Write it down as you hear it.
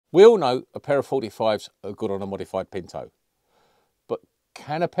We all know a pair of 45s are good on a modified Pinto, but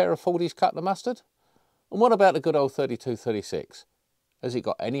can a pair of 40s cut the mustard? And what about the good old 3236? Has it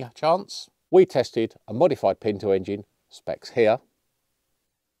got any chance? We tested a modified Pinto engine, specs here,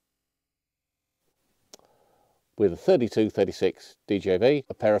 with a 3236 DJV,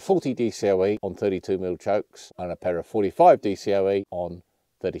 a pair of 40 DCOE on 32mm chokes, and a pair of 45 DCOE on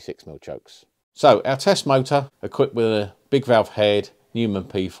 36mm chokes. So our test motor, equipped with a big valve head, Newman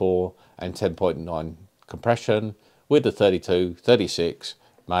P4 and 10.9 compression, with the 3236,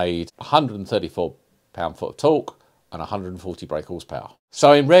 made 134 pound-foot of torque and 140 brake horsepower.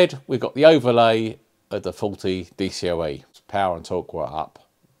 So in red, we've got the overlay of the 40 DCOE. Power and torque were up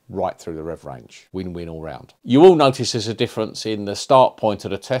right through the rev range. Win-win all round. You will notice there's a difference in the start point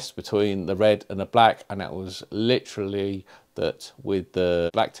of the test between the red and the black, and that was literally that with the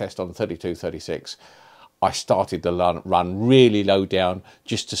black test on 3236, I started the run really low down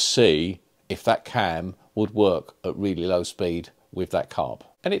just to see if that cam would work at really low speed with that carb.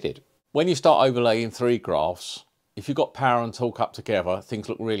 And it did. When you start overlaying three graphs, if you've got power and torque up together, things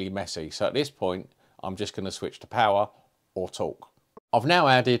look really messy. So at this point, I'm just going to switch to power or torque. I've now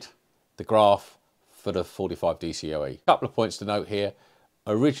added the graph for the 45 DCOE. A couple of points to note here.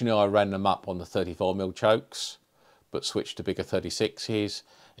 Originally, I ran them up on the 34mm chokes, but switched to bigger 36s.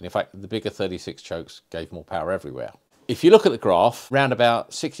 And in fact, the bigger 36 chokes gave more power everywhere. If you look at the graph, around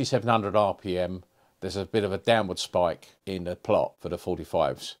about 6,700 RPM, there's a bit of a downward spike in the plot for the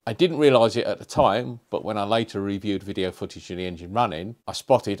 45s. I didn't realise it at the time, but when I later reviewed video footage of the engine running, I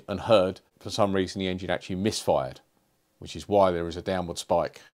spotted and heard, for some reason, the engine actually misfired, which is why there is a downward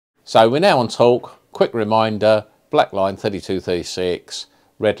spike. So we're now on torque. Quick reminder, black line 3236,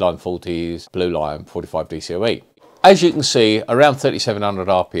 red line 40s, blue line 45 DCOE. As you can see, around 3,700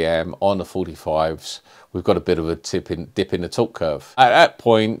 RPM on the 45s, we've got a bit of a dip in the torque curve. At that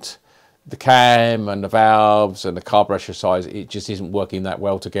point, the cam and the valves and the carb pressure size, it just isn't working that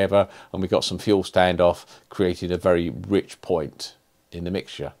well together, and we got some fuel standoff, creating a very rich point in the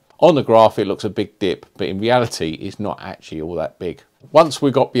mixture. On the graph, it looks a big dip, but in reality, it's not actually all that big. Once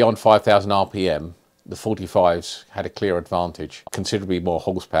we got beyond 5,000 RPM, the 45s had a clear advantage, considerably more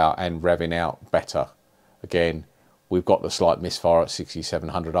horsepower and revving out better. Again, we've got the slight misfire at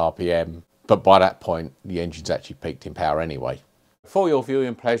 6,700 RPM, but by that point, the engine's actually peaked in power anyway. For your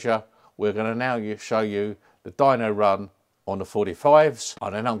viewing pleasure, we're going to now show you the dyno run on the 45s,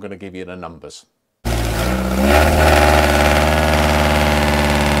 and then I'm going to give you the numbers.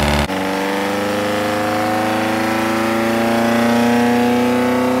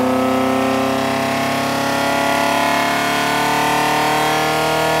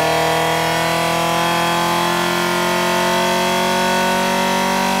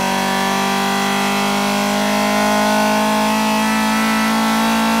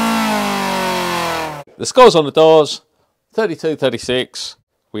 The scores on the doors, 32, 36,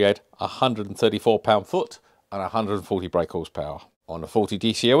 we had 134 pound-foot and 140 brake horsepower. On the 40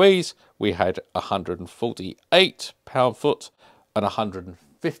 DCOEs, we had 148 pound-foot and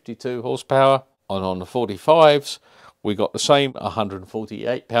 152 horsepower. And on the 45s, we got the same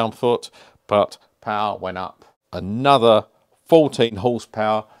 148 pound-foot, but power went up another 14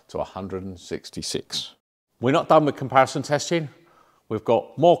 horsepower to 166. We're not done with comparison testing. We've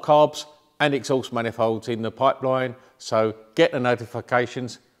got more carbs and exhaust manifolds in the pipeline, so get the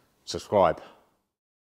notifications, subscribe.